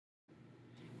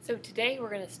So today we're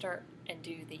going to start and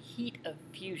do the heat of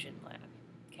fusion lab.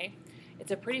 Okay,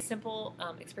 it's a pretty simple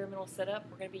experimental setup.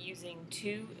 We're going to be using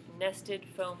 2 nested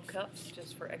foam cups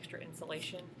just for extra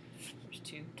insulation. There's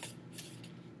 2.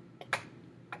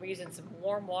 We're using some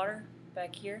warm water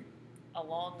back here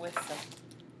along with some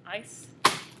ice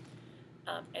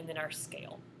and then our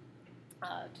scale.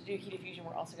 To do heat of fusion,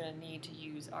 we're also going to need to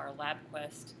use our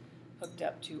LabQuest hooked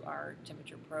up to our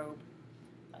temperature probe.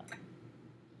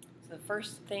 So the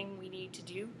first thing we need to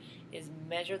do is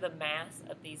measure the mass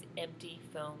of these empty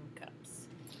foam cups.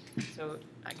 So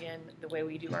again, the way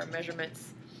we do our measurements,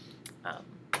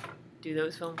 do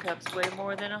those foam cups weigh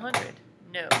more than 100?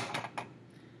 No.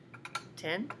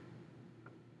 10?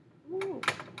 Ooh,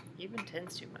 even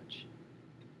 10's too much.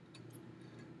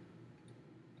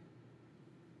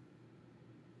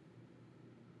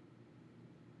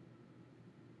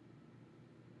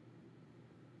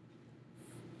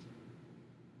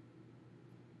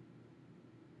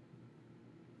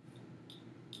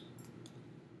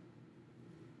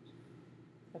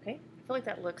 Okay, I feel like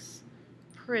that looks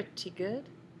pretty good.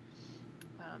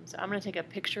 So I'm going to take a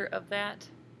picture of that.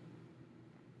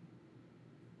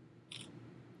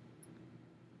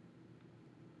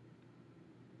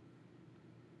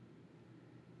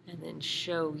 And then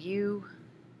show you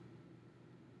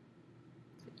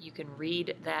so you can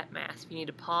read that mass. If you need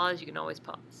to pause, you can always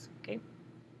pause. Okay.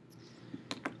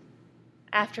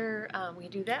 After we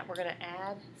do that, we're going to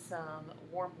add some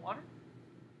warm water.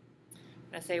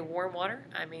 When I say warm water,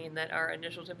 I mean that our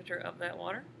initial temperature of that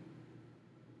water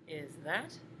is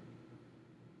that.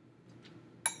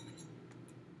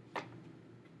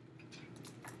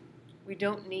 We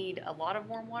don't need a lot of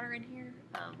warm water in here.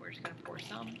 We're just going to pour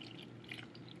some.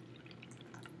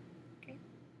 Okay.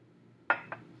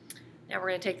 Now we're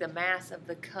going to take the mass of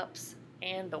the cups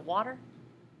and the water.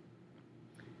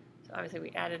 So obviously we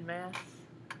added mass.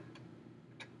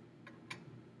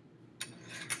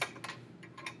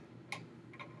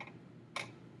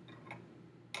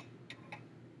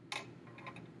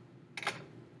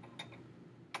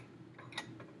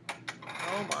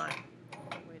 Oh my,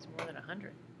 it weighs more than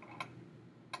 100.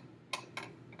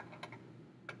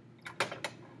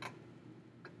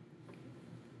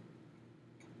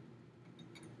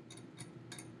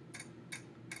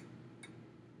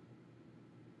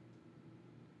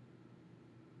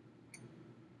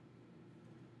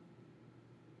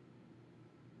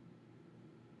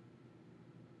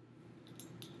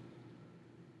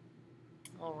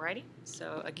 Alrighty,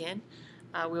 so again,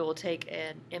 we will take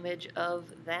an image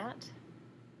of that.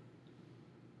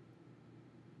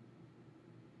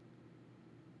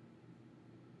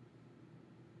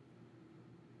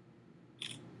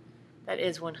 That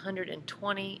is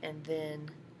 120, and then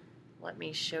let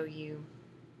me show you.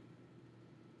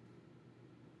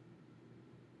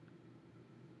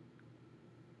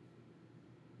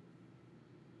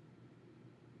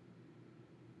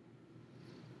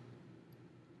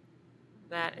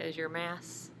 That is your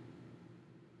mass.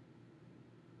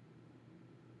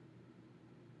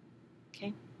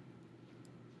 Okay.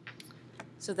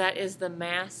 So that is the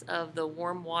mass of the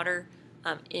warm water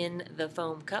in the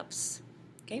foam cups.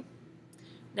 Okay.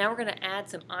 Now we're going to add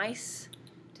some ice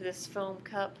to this foam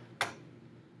cup,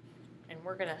 and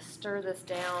we're going to stir this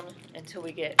down until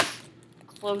we get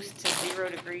close to 0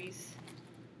 degrees.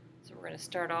 So we're going to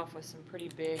start off with some pretty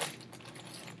big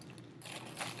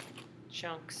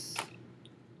chunks.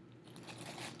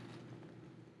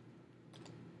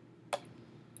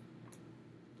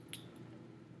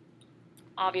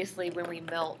 Obviously, when we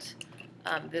melt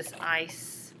this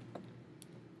ice, all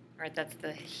right, that's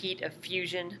the heat of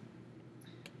fusion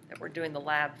that we're doing the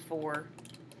lab for,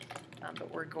 but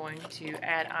we're going to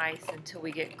add ice until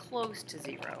we get close to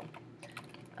 0.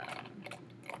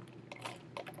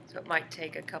 So it might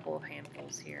take a couple of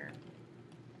handfuls here.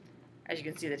 As you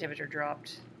can see, the temperature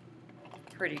dropped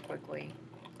pretty quickly.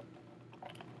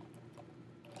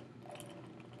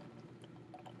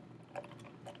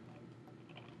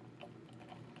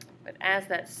 But as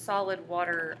that solid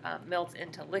water melts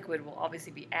into liquid, we'll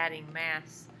obviously be adding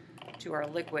mass to our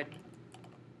liquid.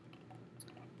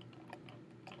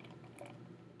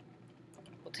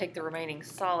 We'll take the remaining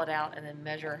solid out and then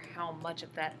measure how much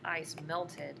of that ice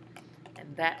melted,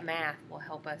 and that math will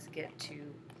help us get to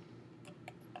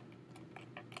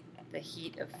the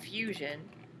heat of fusion,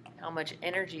 how much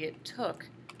energy it took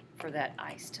for that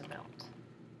ice to melt.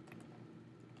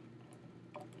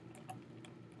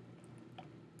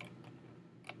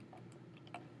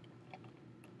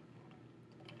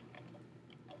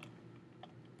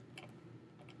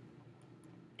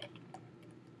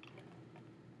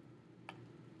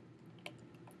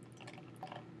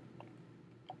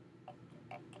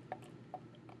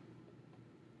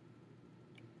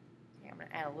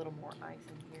 add a little more ice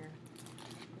in here.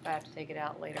 If I have to take it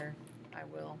out later, I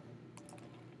will,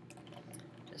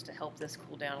 just to help this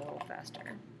cool down a little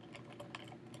faster.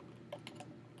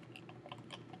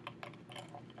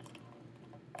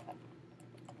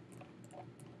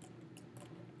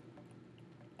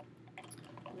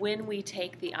 When we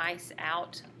take the ice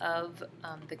out of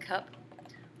the cup,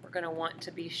 we're going to want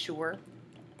to be sure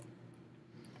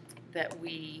that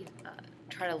we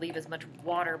try to leave as much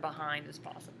water behind as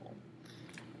possible.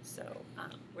 So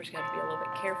we're just going to be a little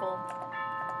bit careful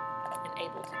and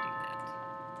able to do that.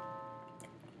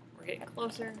 We're getting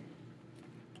closer.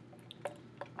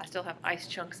 I still have ice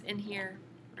chunks in here,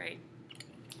 right?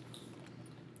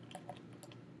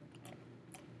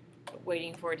 But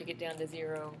waiting for it to get down to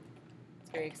 0.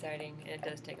 Very exciting, and it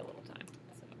does take a little time.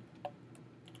 So you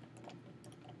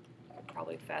can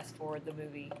probably fast forward the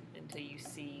movie until you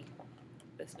see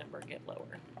this number get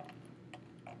lower.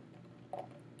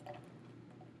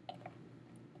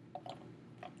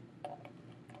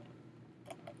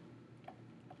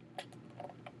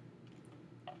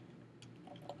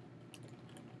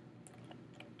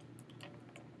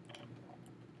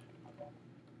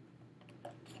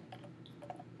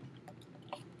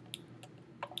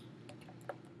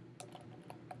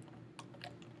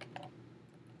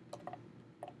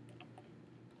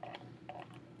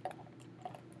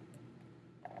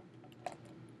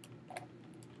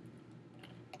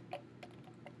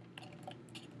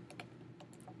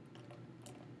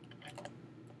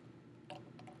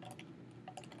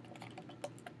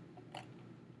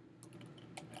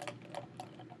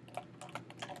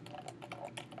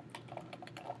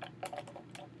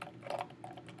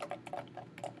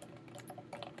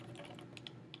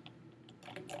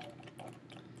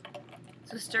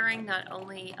 So stirring not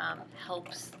only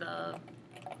helps the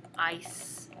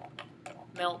ice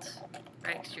melt,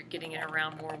 right, because you're getting it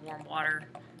around more warm water.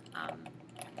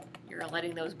 You're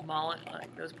letting those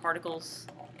particles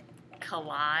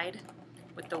collide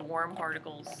with the warm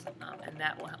particles, and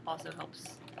that will also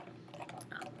helps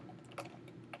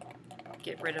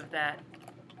get rid of that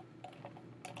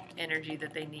energy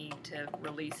that they need to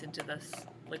release into this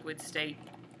liquid state.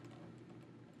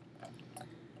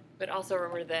 But also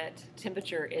remember that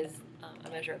temperature is a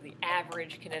measure of the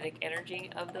average kinetic energy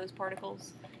of those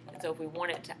particles. And so if we want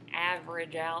it to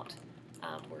average out,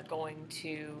 we're going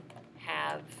to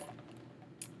have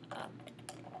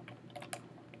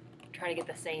try to get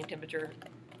the same temperature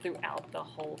throughout the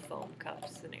whole foam cup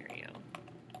scenario.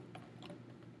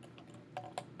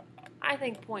 I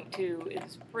think 0.2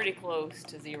 is pretty close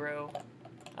to 0.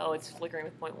 Oh, it's flickering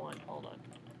with 0.1. Hold on.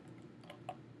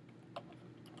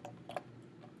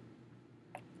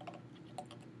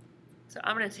 So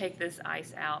I'm going to take this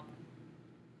ice out,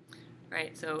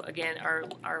 right? So again, our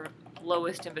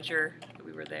lowest temperature,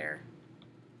 we were there.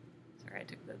 Sorry, I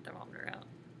took the thermometer out.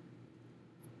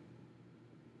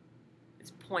 It's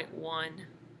 0.1,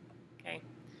 okay?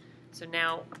 So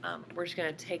now we're just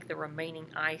going to take the remaining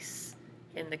ice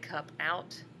in the cup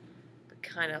out, but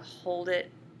kind of hold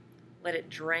it, let it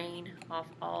drain off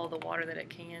all the water that it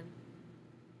can.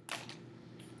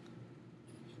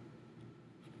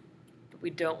 We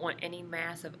don't want any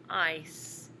mass of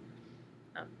ice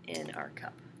in our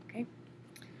cup, okay?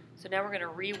 So now we're going to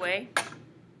reweigh,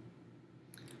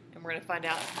 and we're going to find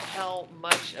out how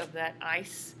much of that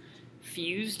ice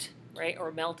fused, right,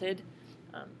 or melted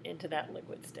into that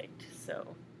liquid state.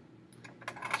 So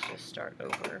let's just start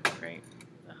over, right?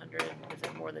 100, is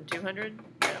it more than 200?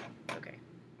 No, okay.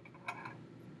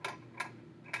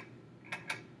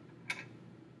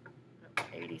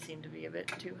 80 seemed to be a bit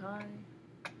too high.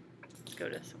 Let's go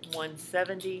to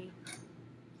 170.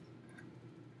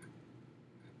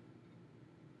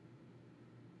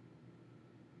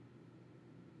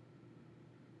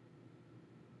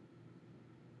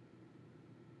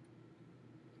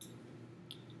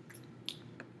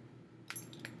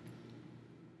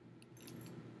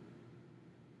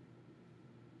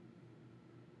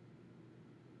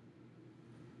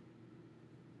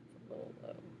 A little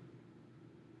low.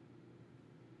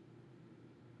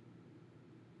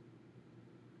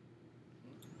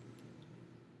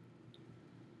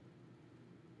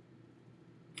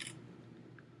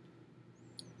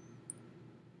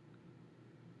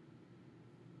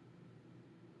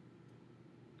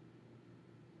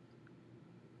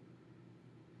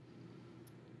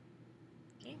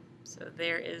 So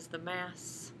there is the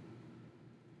mass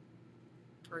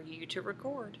for you to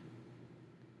record.